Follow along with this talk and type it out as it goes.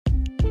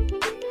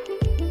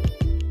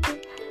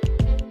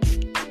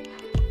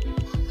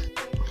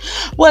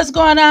What's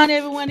going on,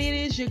 everyone? It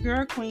is your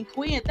girl, Queen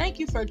Queen, and thank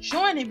you for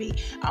joining me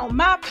on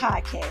my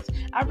podcast.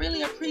 I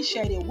really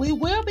appreciate it. We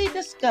will be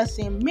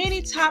discussing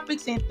many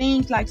topics and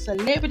things like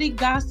celebrity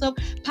gossip,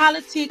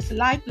 politics,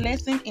 life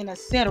lessons, and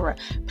etc.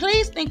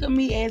 Please think of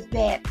me as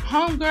that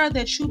homegirl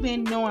that you've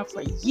been knowing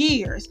for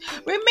years.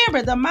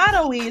 Remember, the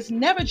motto is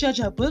never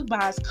judge a book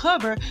by its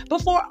cover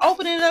before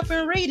opening it up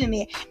and reading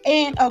it,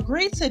 and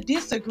agree to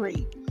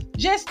disagree.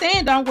 Just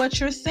stand on what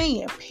you're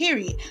saying,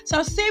 period.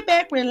 So sit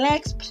back,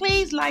 relax,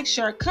 please like,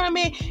 share,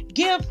 comment,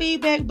 give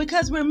feedback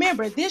because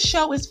remember, this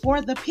show is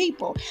for the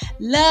people.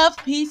 Love,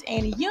 peace,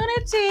 and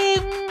unity.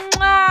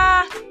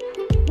 Mwah!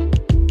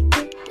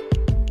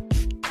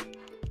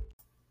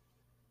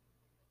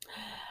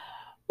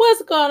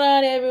 What's going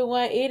on,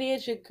 everyone? It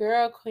is your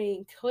girl,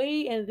 Queen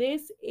Queen, and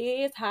this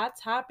is Hot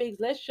Topics.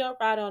 Let's jump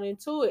right on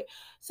into it.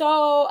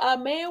 So, a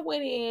man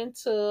went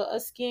into a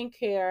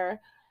skincare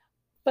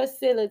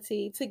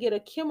facility to get a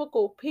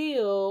chemical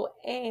peel,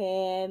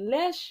 and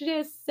let's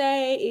just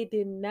say it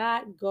did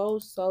not go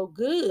so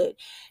good.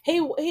 He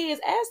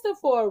is asking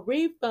for a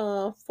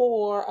refund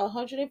for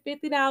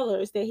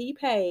 $150 that he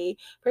paid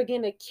for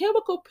getting a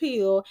chemical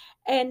peel,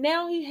 and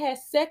now he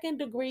has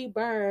second-degree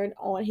burn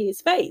on his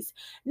face.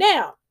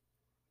 Now,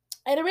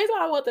 and the reason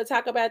why I want to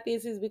talk about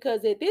this is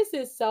because this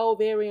is so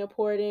very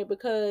important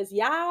because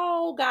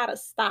y'all gotta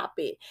stop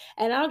it.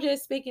 And I'm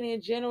just speaking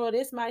in general.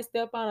 This might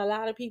step on a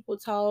lot of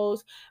people's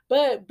toes,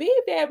 but be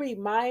very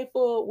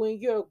mindful when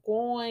you're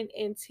going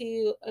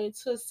into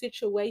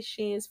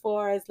situations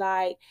far as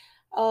like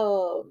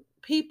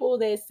people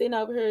that sitting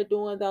over here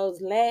doing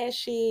those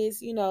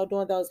lashes,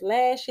 doing those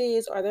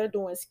lashes, or they're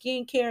doing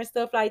skincare and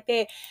stuff like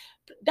that.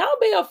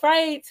 Don't be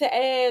afraid to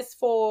ask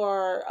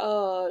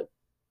for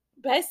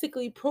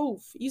basically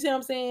proof. You see what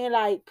I'm saying?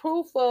 Like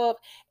proof of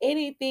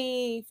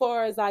anything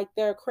far as like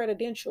their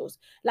credentials.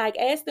 Like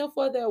ask them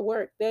for their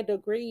work, their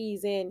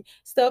degrees and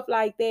stuff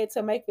like that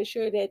to make for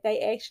sure that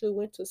they actually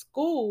went to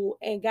school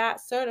and got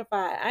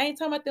certified. I ain't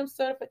talking about them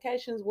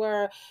certifications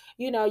where,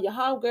 your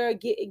homegirl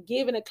get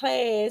given a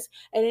class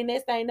and then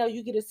next thing you know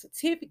you get a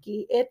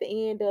certificate at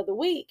the end of the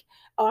week.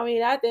 I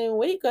mean, at the end of the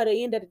week or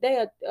the end of the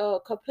day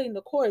completing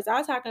the course.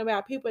 I'm talking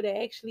about people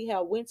that actually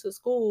have went to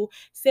school,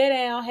 sat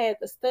down, had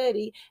to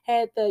study,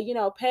 had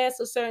to, pass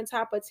a certain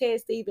type of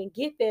test to even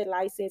get that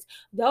license.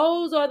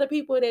 Those are the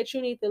people that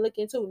you need to look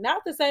into.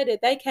 Not to say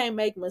that they can't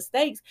make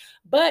mistakes,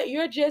 but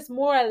you're just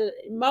more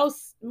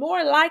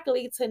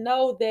likely to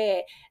know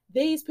that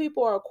these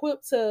people are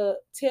equipped to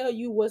tell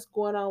you what's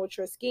going on with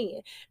your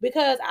skin.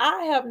 Because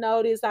I have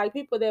noticed like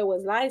people that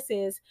was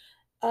licensed,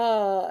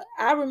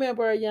 I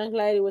remember a young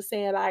lady was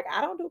saying like,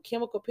 I don't do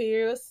chemical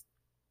pills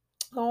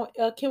on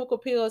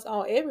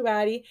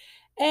everybody.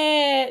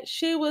 And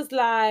she was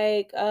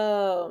like,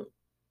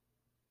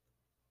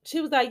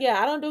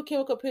 yeah, I don't do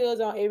chemical pills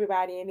on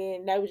everybody. And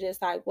then they was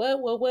just like,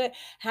 what?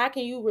 How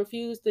can you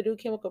refuse to do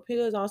chemical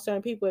pills on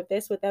certain people if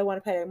that's what they want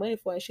to pay their money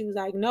for? And she was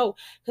like, no,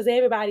 because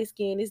everybody's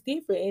skin is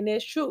different. And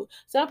that's true.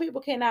 Some people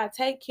cannot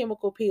take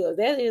chemical pills.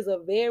 That is a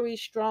very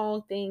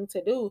strong thing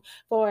to do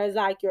for as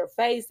like your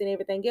face and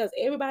everything else.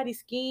 Everybody's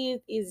skin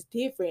is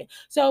different.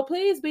 So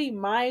please be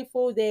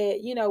mindful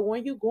that,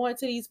 when you go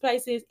into these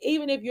places,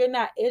 even if you're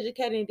not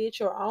educated and did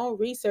your own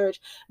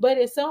research, but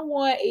if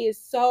someone is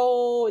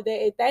so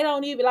that if they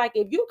don't even like,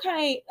 if you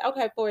can't,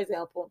 okay, for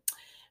example,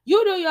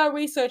 you do your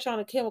research on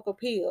a chemical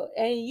peel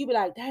and you be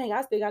like, dang,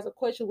 I still got some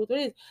questions with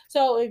this.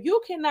 So if you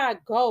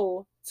cannot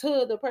go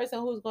to the person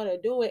who's going to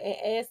do it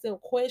and ask them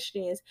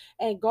questions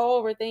and go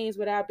over things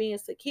without being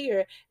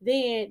secure,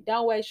 then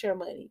don't waste your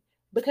money.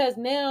 Because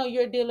now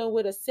you're dealing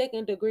with a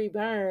second degree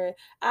burn,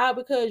 all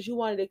because you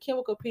wanted a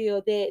chemical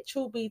peel that,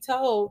 truth be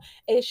told,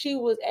 if she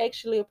was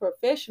actually a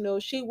professional,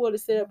 she would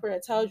have set up here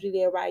and told you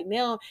that right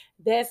now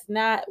that's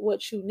not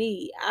what you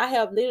need. I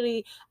have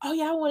literally, oh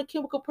yeah, I want a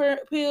chemical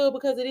pill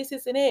because of this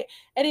and that.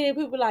 And then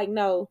people are like,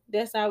 no,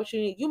 that's not what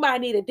you need. You might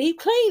need a deep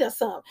clean or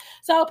something.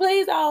 So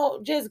please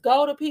don't just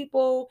go to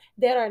people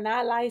that are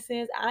not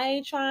licensed. I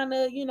ain't trying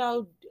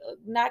to,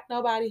 knock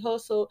nobody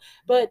hustle.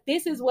 But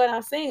this is what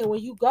I'm saying.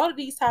 When you go to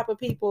these type of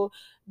people,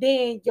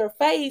 then your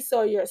face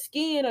or your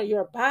skin or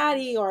your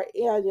body or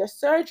your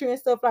surgery and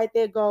stuff like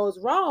that goes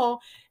wrong,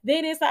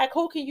 then it's like,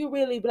 who can you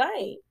really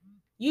blame?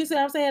 You see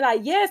what I'm saying?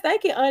 Like, yes, they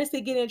can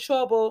honestly get in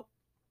trouble.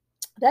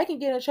 They can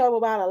get in trouble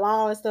by the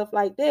law and stuff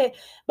like that.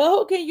 But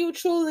who can you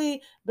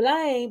truly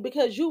blame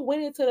because you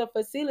went into the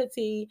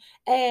facility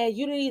and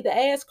you didn't either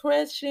ask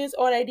questions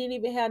or they didn't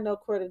even have no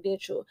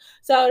credential?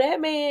 So that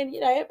man,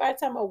 everybody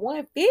talking about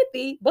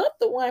 150, bump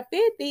the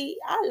 150.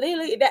 I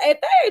literally, if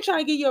they ain't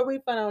trying to give you a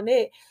refund on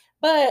that,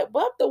 but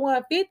bump the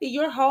 150,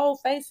 your whole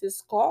face is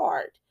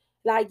scarred.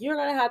 Like you're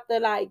gonna have to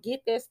like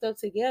get that stuff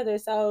together.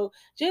 So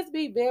just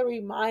be very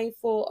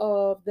mindful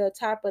of the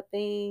type of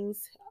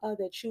things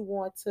that you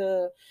want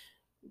to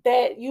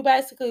that you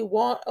basically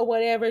want or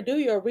whatever, do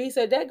your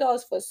research. That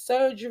goes for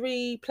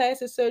surgery,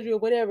 plastic surgery, or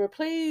whatever.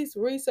 Please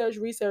research,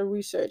 research,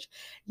 research.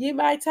 You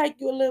might take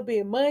you a little bit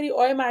of money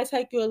or it might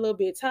take you a little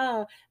bit of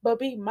time, but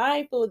be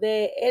mindful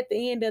that at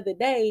the end of the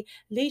day,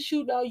 at least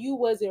you know you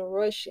wasn't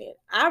rushing.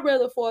 I'd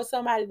rather for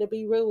somebody to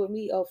be real with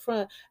me up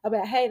front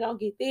about, hey, don't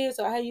get this,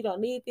 or hey, you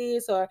don't need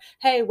this, or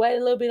hey, wait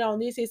a little bit on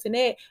this, and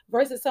that,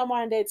 versus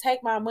someone that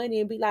take my money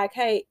and be like,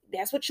 hey,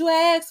 that's what you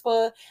asked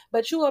for,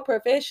 but you a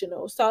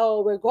professional.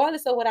 So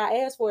regardless of what I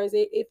ask for, is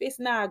it, if it's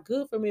not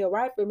good for me or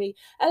right for me,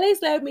 at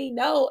least let me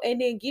know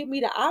and then give me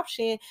the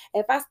option.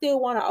 If I still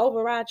want to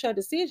override your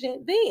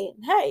decision, then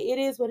hey, it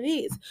is what it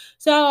is.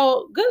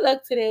 So good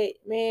luck to that,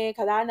 man,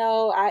 because I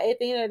know at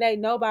the end of the day,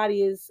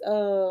 nobody is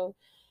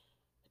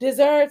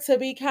deserve to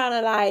be kind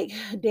of like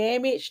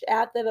damaged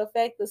after the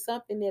fact of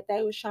something that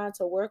they was trying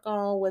to work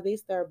on, whether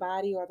it's their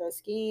body or their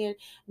skin.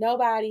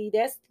 Nobody,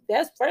 that's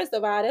first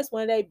of all, that's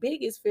one of their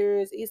biggest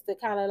fears, is to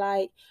kind of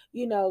like,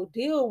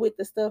 deal with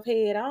the stuff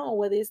head on,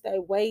 whether it's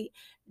their weight,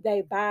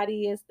 their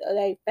body, and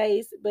their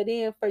face. But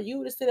then for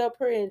you to sit up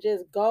here and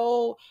just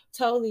go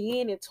totally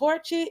in and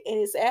torch it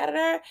and it's out of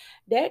there,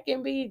 that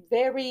can be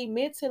very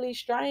mentally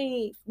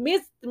strained,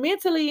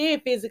 mentally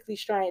and physically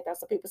strained by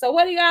some people. So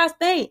what do you guys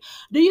think?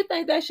 Do you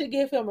think they should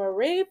give him a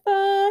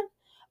refund?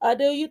 Or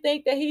do you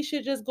think that he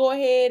should just go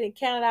ahead and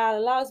count out a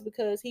loss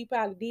because he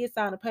probably did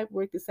sign the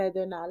paperwork to say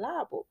they're not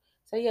liable?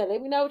 So yeah,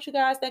 let me know what you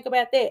guys think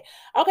about that.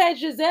 Okay,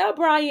 Giselle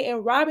Bryant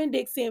and Robin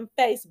Dixon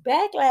face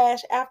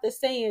backlash after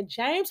saying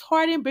James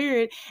Harden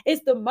beard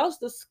is the most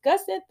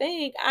disgusting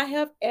thing I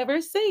have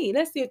ever seen.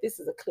 Let's see if this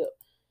is a clip.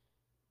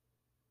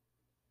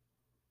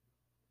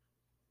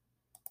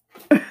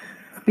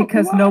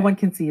 Because no one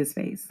can see his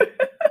face.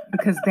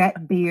 Because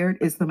that beard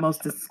is the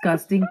most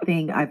disgusting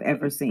thing I've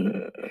ever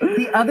seen.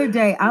 The other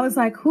day, I was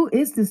like, who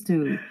is this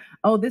dude?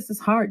 Oh, this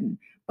is Harden.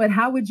 But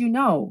how would you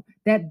know?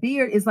 That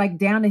beard is like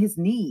down to his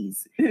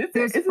knees.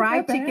 There's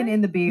fried chicken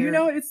in the beard.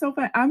 It's so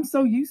fun. I'm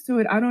so used to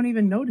it. I don't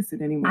even notice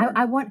it anymore.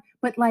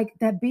 But like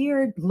that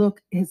beard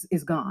look is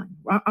gone.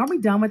 Are we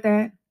done with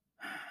that?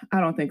 I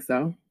don't think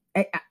so.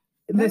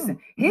 Listen,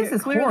 his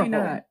is clearly horrible.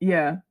 Not.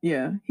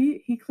 Yeah.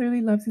 He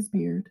clearly loves his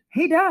beard.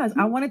 He does.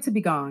 I want it to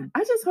be gone.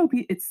 I just hope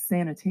it's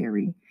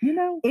sanitary.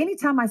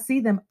 Anytime I see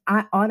them,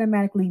 I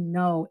automatically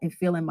know and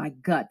feel in my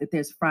gut that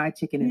there's fried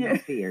chicken in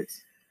those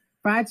beards.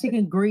 Fried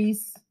chicken,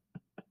 grease,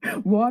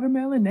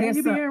 watermelon. Now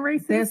you being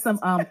racist. There's some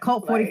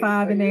Colt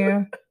 45 in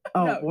there.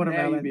 Oh, no,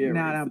 watermelon.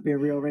 Now I'm being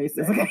real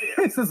racist. Okay.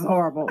 This is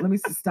horrible. Let me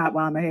stop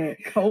while I'm ahead.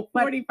 Colt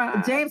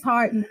 45. James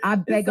Harden, I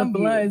beg of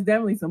you. It's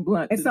definitely some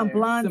blunts. It's some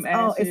blunts. Some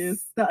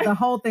ashes. The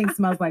whole thing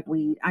smells like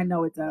weed. I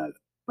know it does.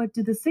 But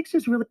do the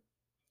Sixers really?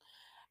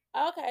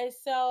 Okay,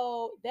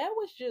 so that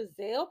was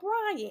Giselle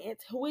Bryant,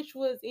 which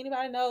was,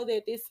 anybody know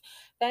that this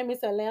famous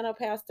Atlanta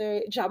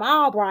pastor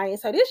Jamal Bryant.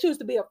 So this used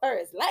to be a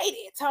first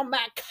lady talking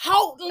about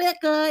cold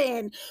liquor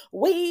and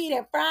weed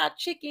and fried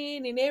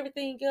chicken and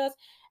everything else.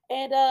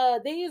 And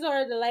these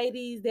are the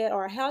ladies that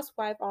are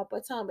housewife on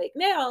Potomac.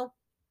 Now,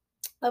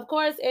 of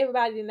course,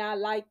 everybody did not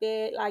like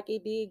that. Like,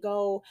 it did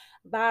go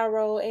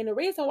viral. And the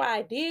reason why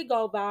it did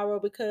go viral,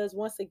 because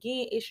once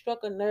again, it struck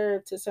a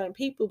nerve to certain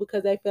people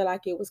because they felt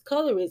like it was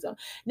colorism.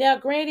 Now,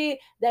 granted,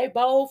 they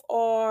both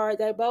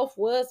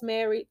was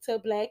married to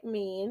black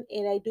men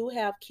and they do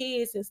have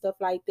kids and stuff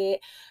like that.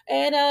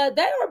 And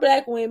they are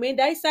black women.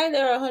 They say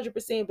they're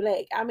 100%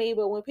 black. I mean,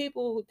 but when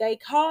people, they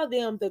call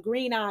them the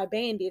green eye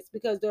bandits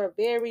because they're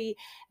very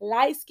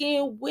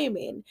light-skinned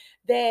women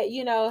that,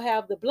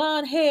 have the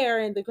blonde hair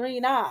and the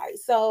green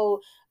eyes.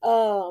 So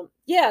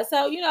yeah,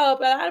 so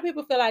but a lot of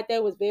people feel like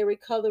that was very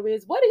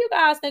colorist. What do you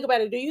guys think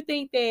about it? Do you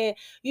think that,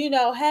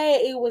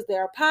 hey, it was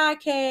their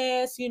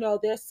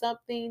podcast, there's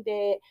something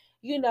that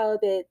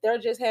that they're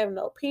just having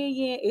an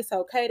opinion, it's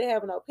okay to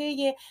have an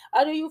opinion?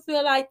 Or do you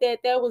feel like that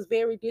was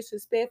very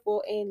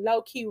disrespectful and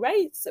low-key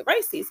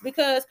racist?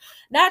 Because,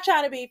 not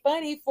trying to be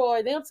funny,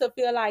 for them to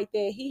feel like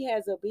that he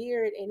has a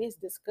beard and it's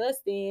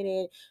disgusting,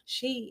 and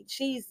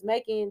she's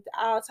making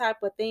all type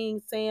of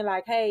things saying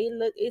like, hey,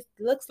 it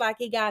looks like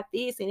he got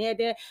this and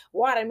that,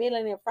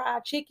 watermelon and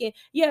fried chicken.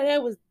 Yeah,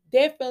 that was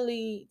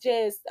definitely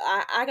just,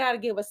 I gotta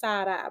give a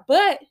side eye.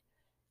 But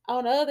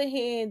on the other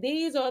hand,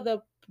 these are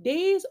the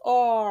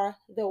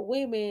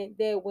women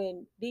that,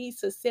 when these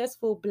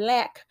successful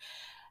black,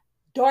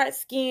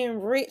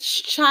 dark-skinned,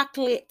 rich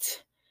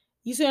chocolate,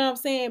 you see what I'm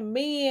saying,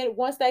 men,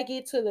 once they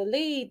get to the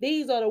lead,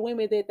 these are the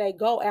women that they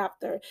go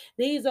after.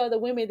 These are the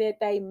women that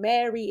they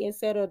marry and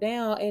settle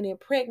down and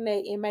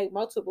impregnate and make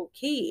multiple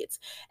kids.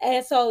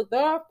 And so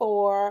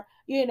therefore,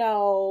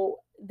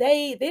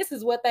 this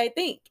is what they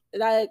think.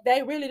 Like,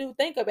 they really do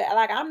think about it.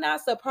 Like, I'm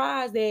not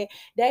surprised that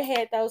they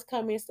had those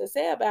comments to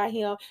say about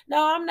him.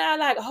 No, I'm not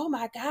like, oh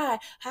my God,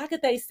 how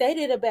could they say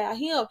that about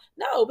him?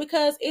 No,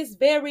 because it's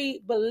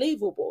very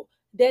believable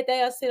that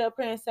they'll sit up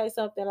here and say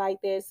something like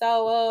that.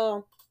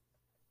 So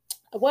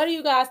What do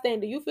you guys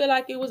think? Do you feel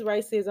like it was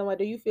racism, or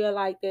do you feel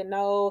like that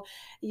no,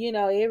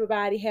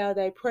 everybody held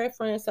their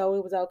preference, so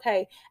it was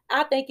okay?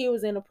 I think it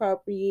was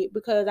inappropriate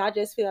because I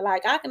just feel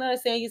like I can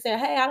understand you saying,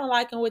 hey, I don't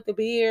like him with the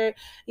beard,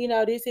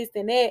 this is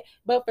and that.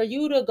 But for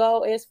you to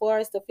go as far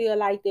as to feel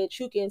like that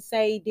you can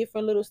say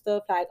different little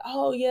stuff like,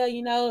 oh yeah,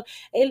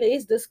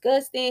 it's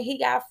disgusting. He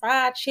got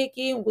fried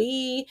chicken,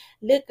 weed,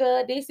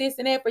 liquor, this,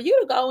 and that. For you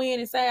to go in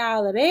and say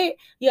all of that,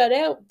 yeah,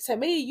 that to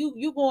me,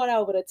 you going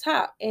over the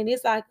top. And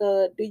it's like,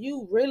 do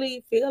you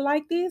really feel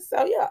like this?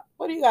 So yeah,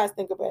 what do you guys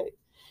think about it?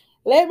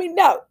 Let me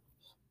know.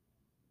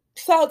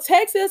 So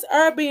Texas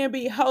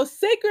Airbnb host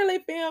secretly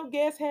filmed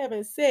guests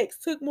having sex,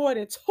 took more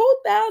than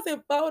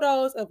 2,000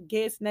 photos of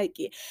guests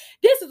naked.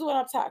 This is what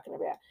I'm talking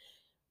about.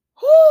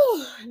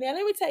 Whew. Now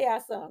let me tell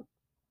y'all something.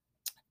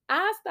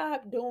 I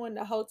stopped doing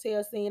the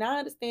hotel scene. I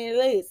understand.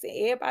 Listen,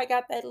 everybody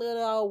got that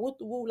little woo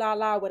woo la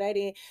la where they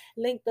didn't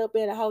linked up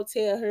in a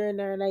hotel here and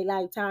there in their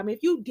lifetime.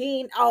 If you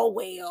didn't, oh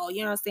well, you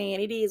know what I'm saying?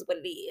 It is what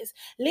it is.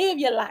 Live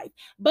your life.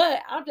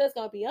 But I'm just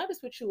gonna be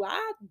honest with you.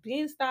 I've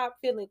been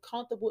stopped feeling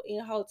comfortable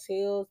in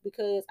hotels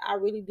because I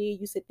really did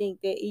used to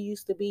think that it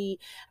used to be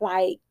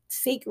like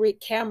secret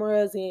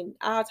cameras and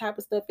all type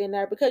of stuff in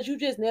there because you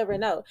just never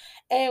know.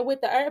 And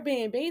with the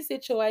Airbnb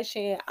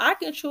situation, I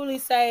can truly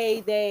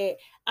say that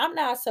I'm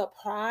not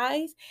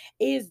surprised.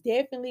 It's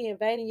definitely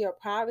invading your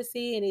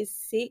privacy and it's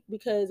sick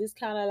because it's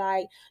kind of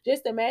like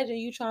just imagine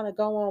you trying to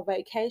go on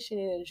vacation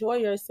and enjoy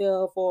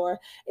yourself, or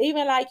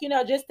even like,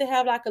 just to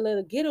have like a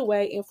little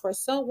getaway, and for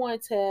someone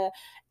to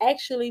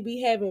actually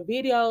be having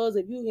videos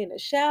of you in the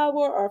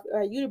shower,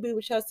 or you to be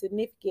with your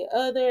significant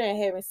other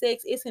and having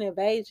sex. It's an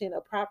invasion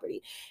of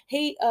property.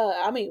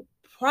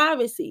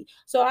 Privacy.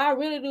 So I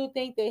really do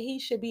think that he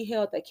should be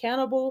held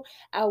accountable.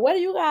 What do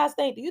you guys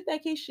think? Do you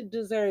think he should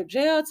deserve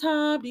jail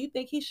time? Do you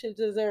think he should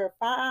deserve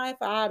fine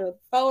for all the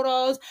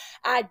photos?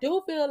 I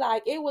do feel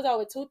like it was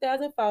over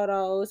 2,000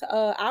 photos.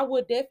 I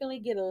would definitely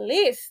get a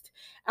list.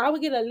 I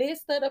would get a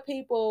list of the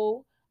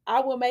people. I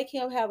will make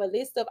him have a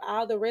list of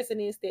all the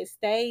residents that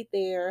stayed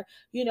there,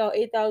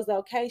 at those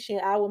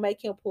locations. I will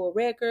make him pull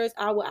records.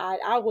 I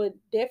would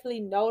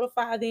definitely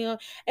notify them,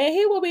 and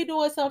he will be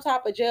doing some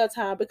type of jail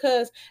time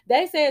because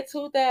they said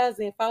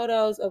 2,000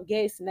 photos of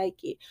guests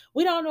naked.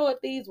 We don't know if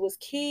these was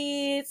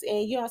kids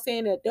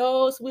and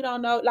adults. We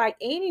don't know, like,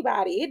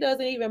 anybody. It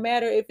doesn't even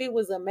matter if it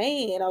was a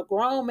man, a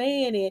grown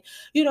man, and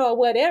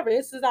whatever.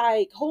 It's just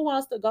like, who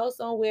wants to go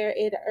somewhere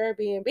at an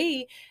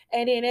Airbnb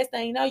and then next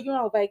thing you know, you're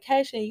on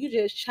vacation, you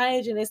just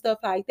changing and stuff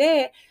like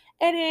that.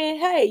 And then,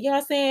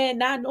 hey,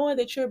 not knowing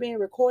that you're being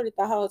recorded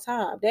the whole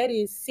time. That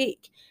is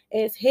sick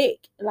as heck.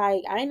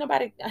 Like, ain't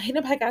nobody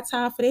got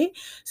time for that.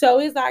 So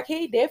it's like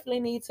he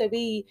definitely needs to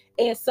be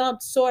in some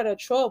sort of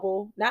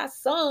trouble. Not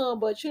some,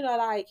 but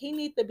like he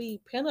needs to be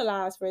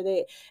penalized for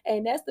that.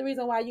 And that's the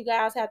reason why you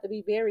guys have to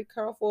be very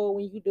careful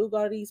when you do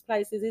go to these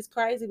places. It's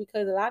crazy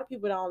because a lot of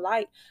people don't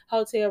like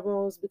hotel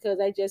rooms because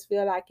they just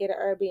feel like at an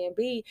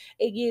Airbnb,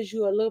 it gives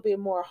you a little bit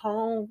more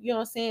home,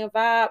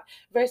 vibe,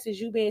 versus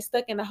you being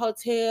stuck in a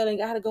hotel and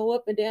got to go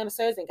up and down the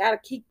stairs and got to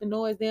keep the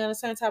noise down, a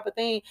certain type of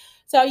thing.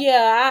 So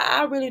yeah,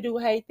 I really do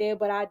hate that,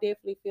 but I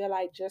definitely feel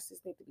like justice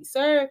needs to be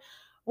served.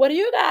 What do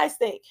you guys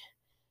think?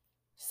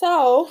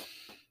 So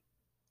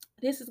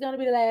this is going to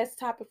be the last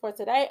topic for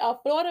today. A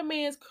Florida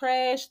man's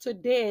crashed to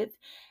death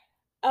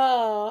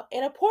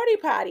in a porta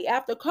potty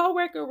after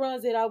coworker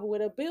runs it over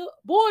with a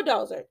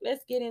bulldozer.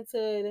 Let's get into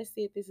it. Let's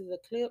see if this is a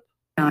clip.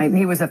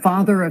 He was a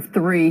father of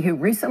three who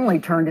recently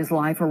turned his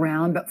life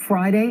around, but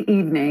Friday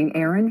evening,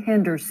 Aaron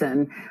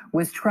Henderson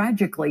was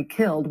tragically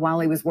killed while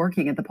he was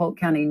working at the Polk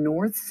County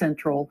North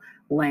Central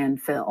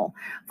landfill.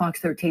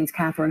 Fox 13's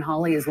Catherine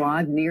Hawley is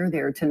live near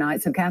there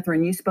tonight. So,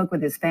 Catherine, you spoke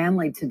with his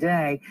family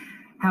today.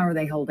 How are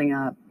they holding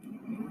up?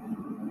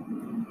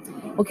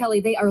 Well,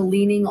 Kelly, they are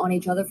leaning on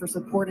each other for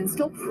support and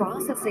still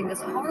processing this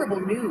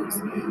horrible news,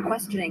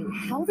 questioning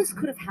how this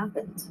could have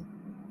happened.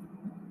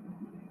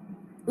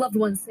 Loved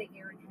ones say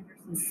Aaron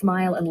Henderson's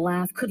smile and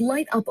laugh could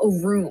light up a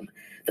room.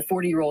 The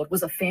 40-year-old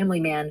was a family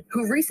man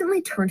who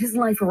recently turned his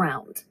life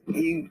around.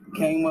 He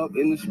came up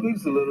in the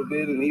streets a little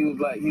bit, and he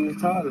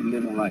was tired of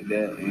living like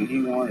that, and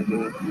he wanted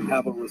to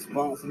have a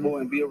responsible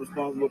and be a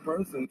responsible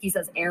person. He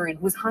says Aaron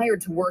was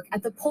hired to work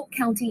at the Polk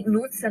County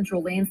North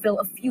Central landfill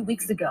a few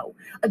weeks ago,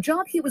 a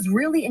job he was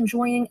really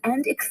enjoying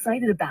and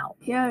excited about.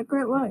 He had a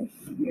great life.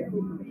 With me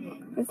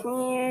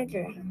and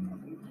AJ,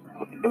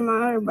 and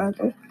my other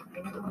brother.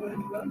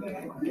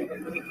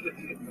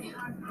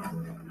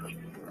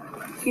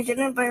 He's in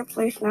a better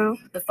place now.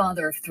 The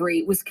father of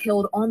three was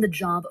killed on the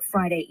job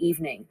Friday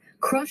evening,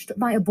 crushed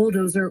by a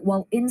bulldozer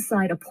while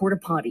inside a porta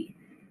potty.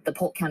 The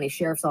Polk County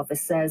Sheriff's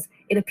Office says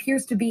it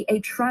appears to be a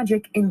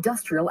tragic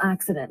industrial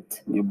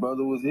accident. Your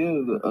brother was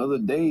here the other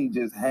day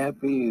just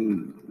happy,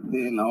 and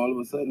then all of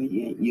a sudden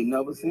you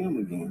never see him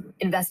again.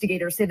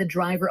 Investigators say the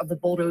driver of the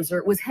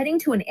bulldozer was heading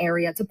to an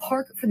area to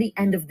park for the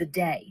end of the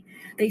day.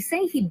 They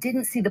say he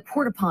didn't see the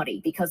porta potty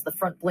because the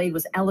front blade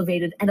was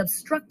elevated and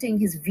obstructing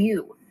his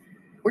view.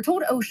 We're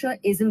told OSHA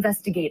is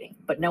investigating,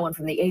 but no one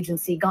from the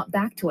agency got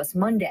back to us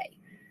Monday.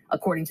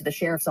 According to the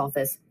sheriff's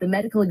office, the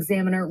medical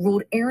examiner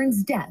ruled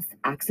Aaron's death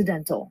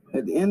accidental.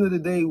 At the end of the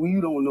day,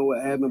 we don't know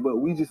what happened, but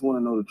we just want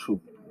to know the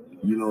truth.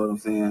 You know what I'm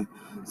saying?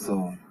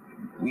 So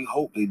we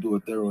hope they do a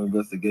thorough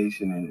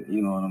investigation and,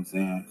 you know what I'm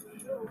saying,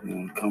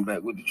 and come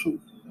back with the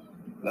truth.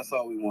 That's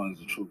all we want is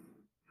the truth.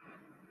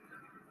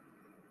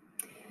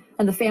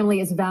 And the family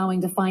is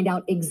vowing to find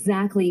out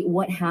exactly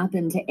what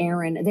happened to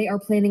Aaron. They are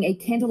planning a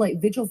candlelight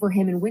vigil for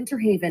him in Winter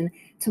Haven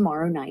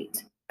tomorrow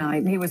night.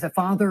 He was a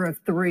father of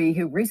 3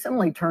 who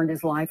recently turned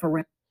his life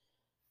around.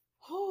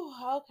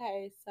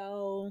 Okay,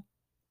 so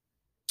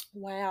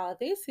wow,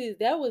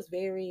 that was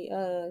very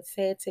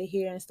sad to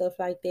hear and stuff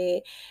like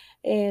that.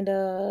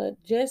 And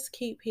just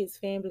keep his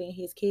family and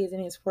his kids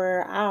in his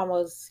prayer. I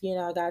almost,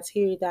 got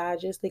teary-eyed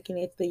just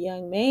looking at the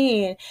young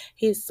man,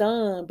 his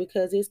son,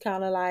 because it's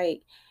kind of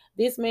like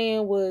this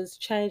man was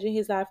changing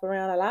his life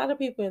around. A lot of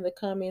people in the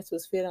comments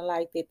was feeling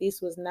like that this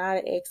was not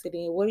an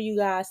accident. What do you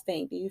guys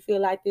think? Do you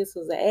feel like this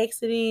was an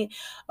accident,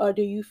 or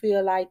do you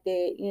feel like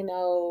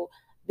that,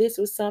 this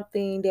was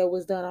something that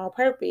was done on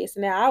purpose?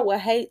 Now, I would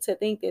hate to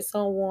think that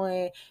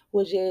someone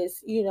would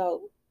just,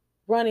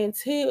 run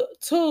into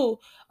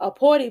a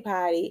porta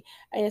potty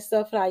and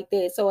stuff like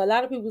that. So a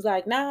lot of people's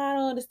like, nah, I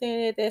don't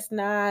understand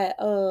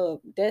that.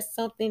 That's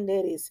something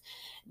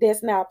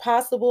that's not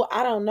possible.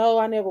 I don't know.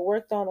 I never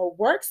worked on a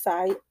work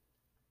site.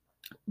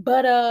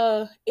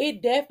 But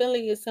it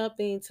definitely is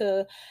something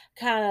to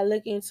kind of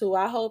look into.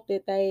 I hope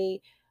that they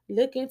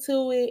look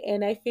into it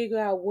and they figure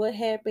out what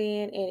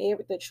happened and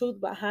the truth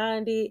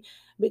behind it,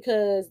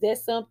 because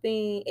that's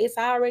something. It's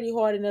already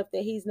hard enough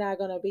that he's not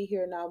going to be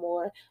here no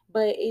more,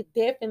 but it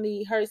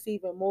definitely hurts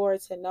even more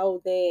to know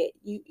that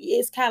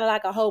it's kind of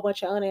like a whole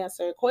bunch of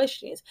unanswered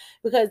questions,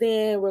 because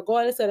then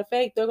regardless of the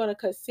fact, they're going to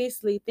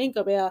consistently think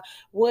about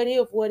what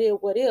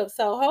if.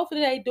 So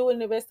hopefully they do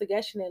an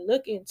investigation and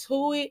look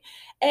into it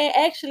and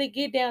actually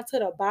get down to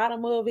the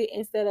bottom of it,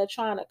 instead of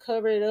trying to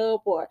cover it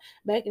up or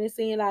making it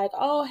seem like,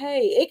 oh,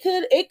 hey, it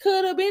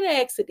could have been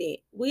an accident.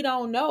 We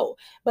don't know.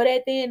 But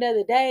at the end of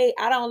the day,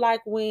 I don't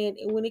like when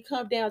it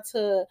comes down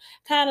to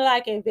kind of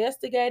like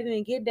investigating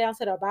and get down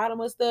to the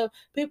bottom of stuff.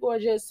 People are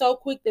just so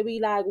quick to be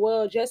like,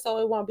 well, just so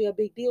it won't be a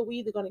big deal, we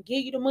either going to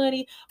give you the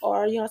money,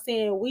 or, you know what I'm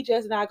saying, we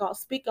just not going to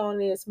speak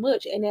on it as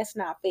much. And that's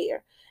not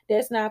fair.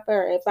 That's not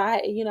fair. If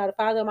the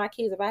father of my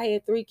kids, if I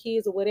had 3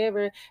 kids or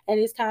whatever, and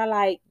it's kind of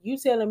like you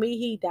telling me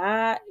he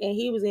died and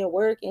he was in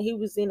work and he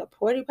was in a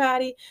porta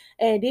potty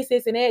and this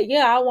and that,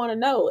 yeah, I want to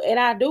know. And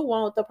I do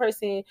want the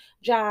person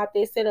job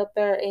that set up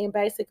there and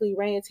basically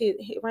ran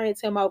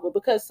him over.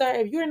 Because, sir,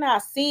 if you're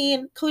not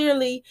seeing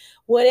clearly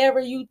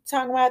whatever you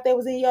talking about that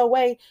was in your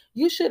way,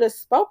 you should have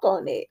spoke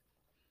on it.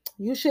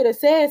 You should have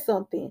said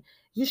something.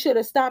 You should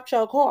have stopped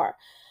your car.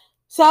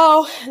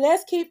 So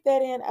let's keep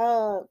that in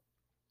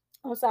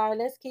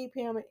let's keep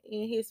him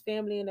and his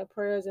family in the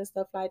prayers and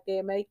stuff like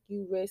that. Make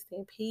you rest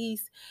in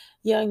peace,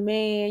 young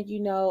man.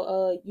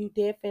 You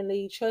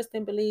definitely trust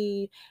and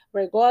believe,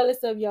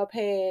 regardless of your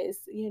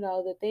past.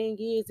 The thing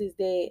is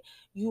that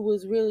you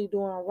was really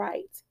doing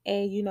right,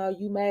 and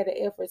you made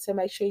an effort to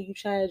make sure you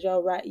change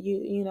your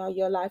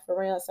your life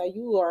around. So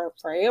you are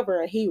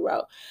forever a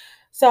hero.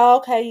 So,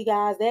 okay, you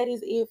guys, that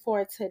is it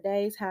for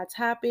today's hot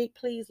topic.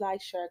 Please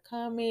like, share,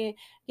 comment.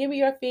 Give me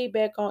your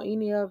feedback on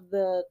any of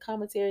the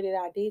commentary that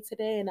I did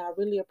today, and I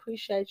really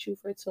appreciate you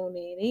for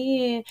tuning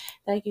in.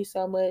 Thank you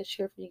so much.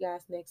 Here for you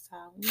guys next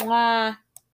time. Mwah.